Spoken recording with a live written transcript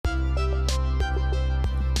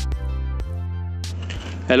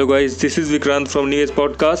Hello guys, this is Vikrant from News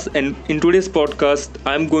Podcast, and in today's podcast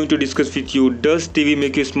I'm going to discuss with you, does TV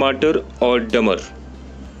make you smarter or dumber?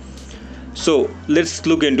 So let's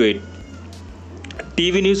look into it.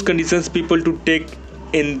 TV news conditions people to take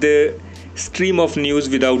in the stream of news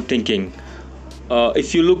without thinking.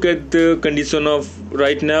 If you look at the condition of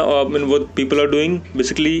right now, what people are doing,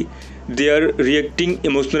 basically they are reacting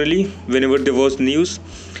emotionally whenever there was news,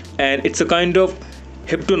 and it's a kind of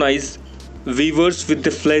hypnotize viewers with the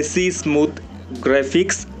flashy, smooth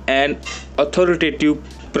graphics and authoritative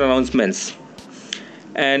pronouncements.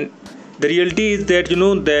 And the reality is that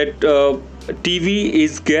TV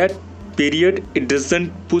is get period. It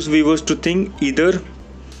doesn't push viewers to think either.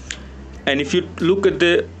 And if you look at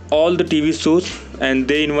the all the TV shows, and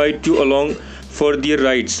they invite you along for their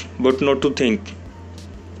rides but not to think.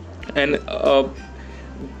 And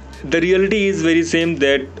the reality is very same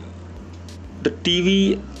that the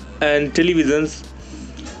TV and televisions,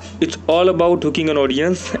 it's all about hooking an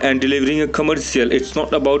audience and delivering a commercial. It's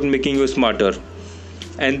not about making you smarter.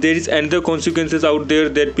 And there is another consequences out there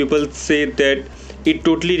that people say that it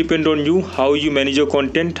totally depends on you, how you manage your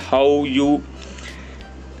content, how you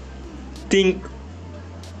think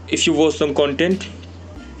if you watch some content.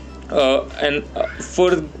 And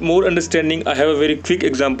for more understanding, I have a very quick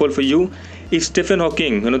example for you. If Stephen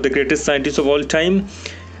Hawking, the greatest scientist of all time,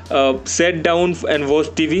 sat down and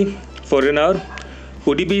watched TV for an hour,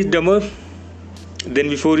 would he be dumber than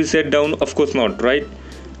before he sat down? Of course not, right?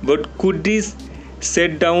 But could this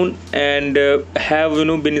sat down and have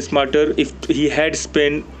been smarter if he had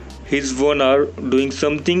spent his 1 hour doing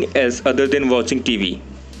something else other than watching TV,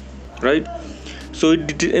 right? So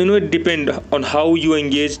it depend on how you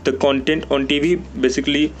engage the content on TV.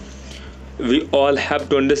 Basically, we all have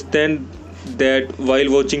to understand that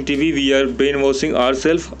while watching TV we are brainwashing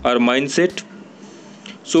ourselves, our mindset.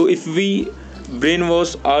 So if we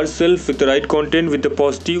brainwash ourselves with the right content, with the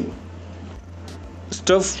positive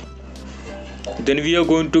stuff, then we are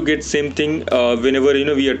going to get same thing whenever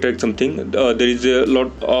we attract something. There is a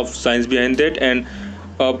lot of science behind that, and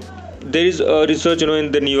there is research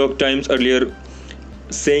in the New York Times earlier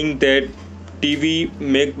saying that TV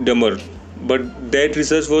make dumber, but that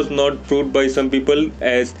research was not proved by some people,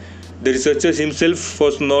 as the researcher himself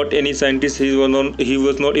was not any scientist. He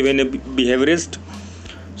was not even a behaviorist.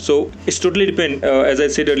 So it's totally depend, as I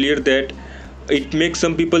said earlier, that it makes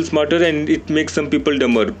some people smarter and it makes some people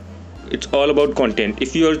dumber. It's all about content.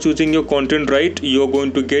 If you are choosing your content right, you are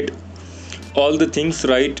going to get all the things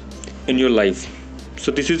right in your life.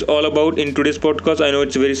 So this is all about in today's podcast. I know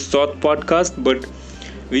it's a very short podcast, but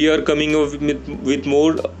we are coming up with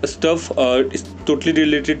more stuff. It's totally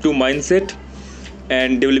related to mindset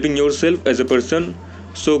and developing yourself as a person.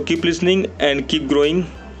 So keep listening and keep growing.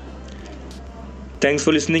 Thanks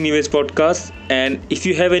for listening US podcast. And if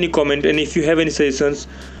you have any comment and if you have any suggestions,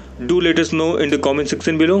 do let us know in the comment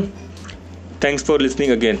section below. Thanks for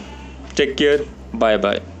listening again. Take care. Bye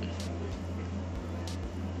bye.